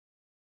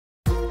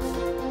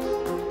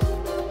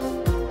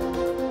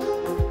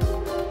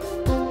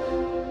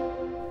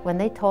When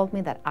they told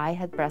me that I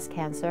had breast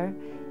cancer,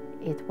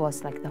 it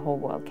was like the whole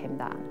world came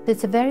down.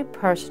 It's a very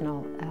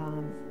personal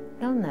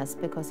illness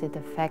because it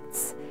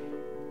affects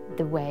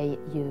the way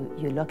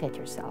you look at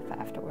yourself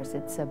afterwards.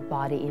 It's a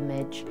body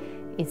image.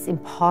 It's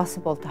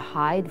impossible to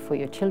hide for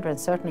your children,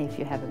 certainly if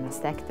you have a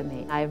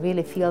mastectomy. I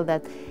really feel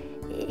that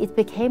it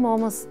became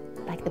almost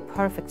like the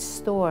perfect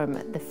storm,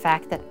 the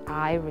fact that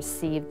I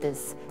received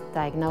this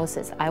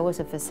diagnosis. I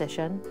was a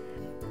physician.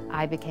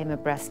 I became a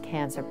breast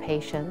cancer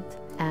patient,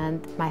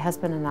 and my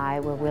husband and I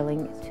were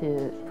willing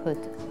to put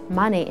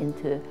money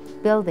into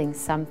building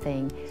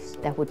something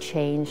that would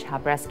change how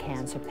breast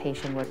cancer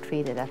patients were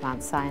treated at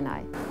Mount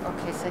Sinai.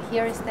 Okay, so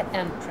here is the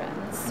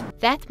entrance.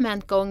 That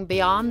meant going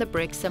beyond the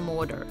bricks and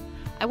mortar.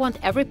 I want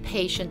every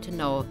patient to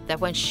know that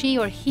when she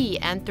or he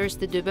enters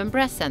the Dubin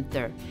Breast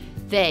Center,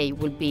 they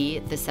will be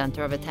the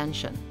center of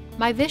attention.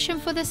 My vision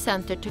for the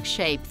center took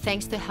shape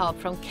thanks to help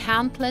from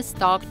countless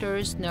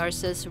doctors,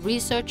 nurses,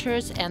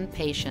 researchers, and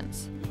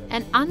patients.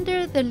 And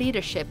under the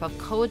leadership of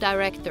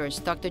co-directors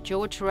Dr.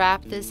 George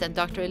Raptis and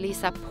Dr.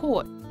 Elisa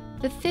Port,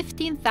 the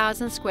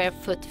 15,000 square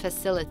foot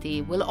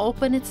facility will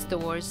open its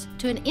doors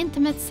to an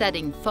intimate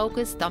setting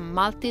focused on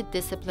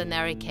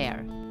multidisciplinary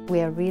care.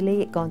 We are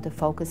really going to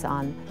focus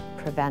on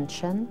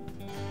prevention,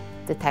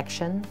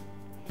 detection,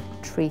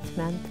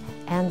 treatment,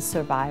 and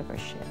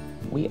survivorship.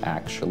 We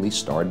actually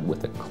started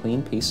with a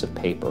clean piece of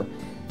paper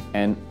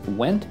and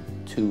went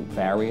to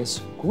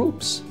various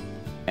groups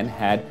and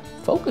had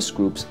focus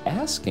groups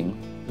asking,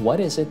 what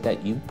is it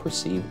that you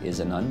perceive is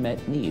an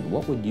unmet need?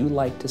 What would you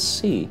like to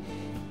see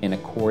in a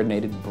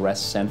coordinated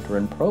breast center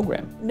and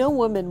program? No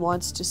woman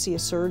wants to see a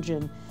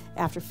surgeon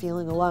after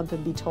feeling a lump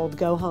and be told,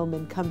 go home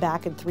and come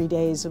back in 3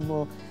 days and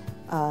we'll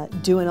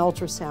do an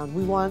ultrasound.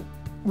 We want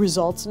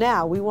results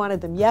now. We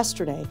wanted them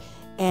yesterday.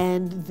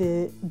 And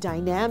the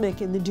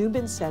dynamic in the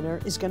Dubin Center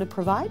is going to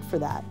provide for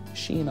that.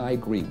 She and I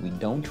agree, we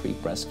don't treat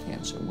breast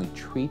cancer. We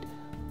treat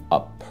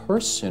a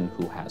person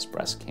who has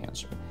breast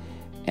cancer.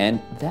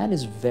 And that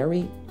is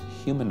very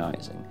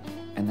humanizing.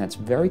 And that's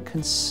very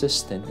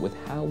consistent with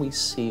how we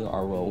see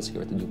our roles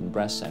here at the Dubin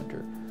Breast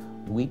Center.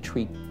 We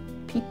treat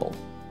people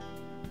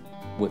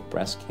with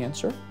breast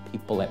cancer,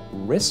 people at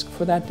risk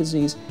for that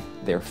disease,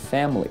 their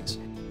families.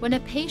 When a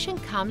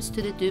patient comes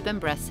to the Dubin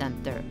Breast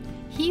Center,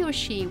 he or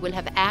she will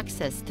have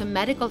access to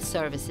medical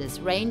services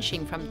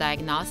ranging from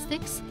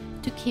diagnostics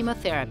to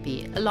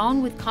chemotherapy,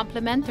 along with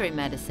complementary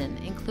medicine,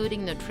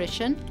 including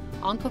nutrition,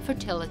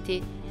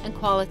 oncofertility, and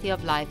quality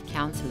of life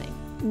counseling.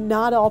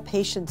 Not all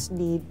patients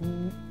need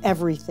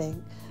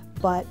everything,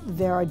 but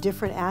there are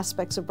different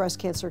aspects of breast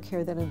cancer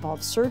care that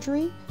involve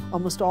surgery.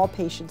 Almost all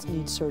patients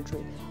need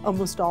surgery.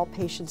 Almost all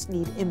patients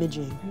need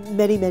imaging.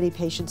 Many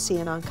patients see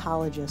an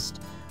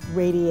oncologist.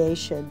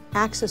 Radiation.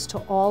 Access to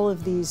all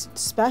of these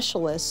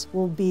specialists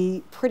will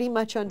be pretty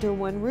much under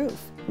one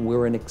roof.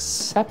 We're an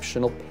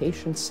exceptional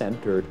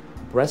patient-centered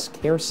breast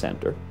care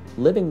center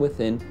living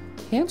within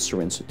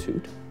Cancer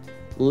Institute,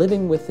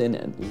 living within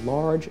a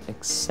large,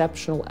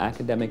 exceptional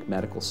academic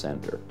medical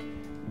center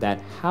that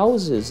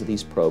houses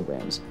these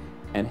programs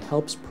and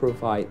helps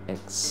provide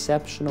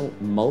exceptional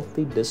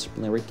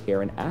multidisciplinary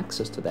care and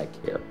access to that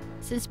care.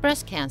 Since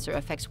breast cancer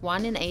affects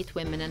 1 in 8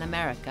 women in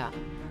America,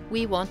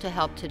 we want to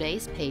help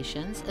today's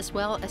patients as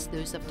well as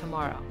those of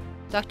tomorrow.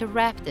 Dr.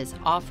 Raptis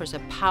offers a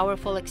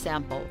powerful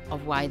example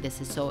of why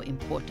this is so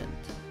important.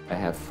 I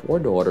have 4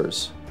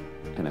 daughters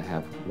and I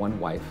have 1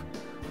 wife,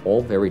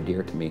 all very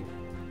dear to me,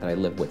 that I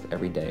live with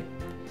every day.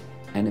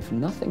 And if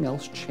nothing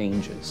else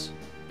changes,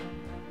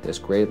 there's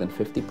greater than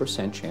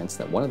 50% chance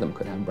that one of them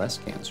could have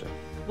breast cancer.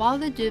 While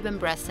the Dubin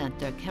Breast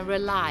Center can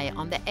rely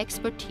on the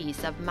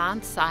expertise of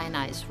Mount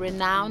Sinai's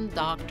renowned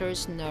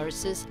doctors,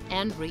 nurses,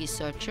 and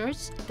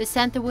researchers, the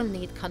center will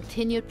need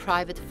continued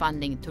private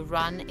funding to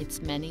run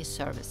its many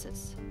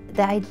services.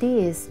 The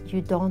idea is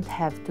you don't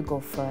have to go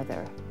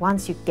further.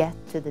 Once you get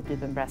to the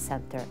Dubin Breast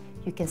Center,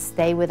 you can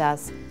stay with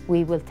us.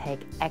 We will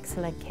take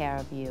excellent care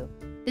of you.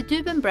 The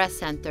Dubin Breast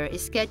Center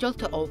is scheduled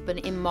to open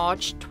in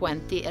March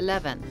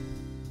 2011.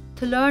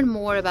 To learn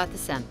more about the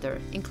center,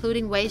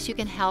 including ways you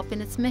can help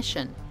in its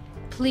mission,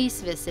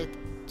 please visit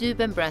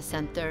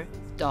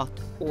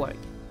dubinbreastcenter.org.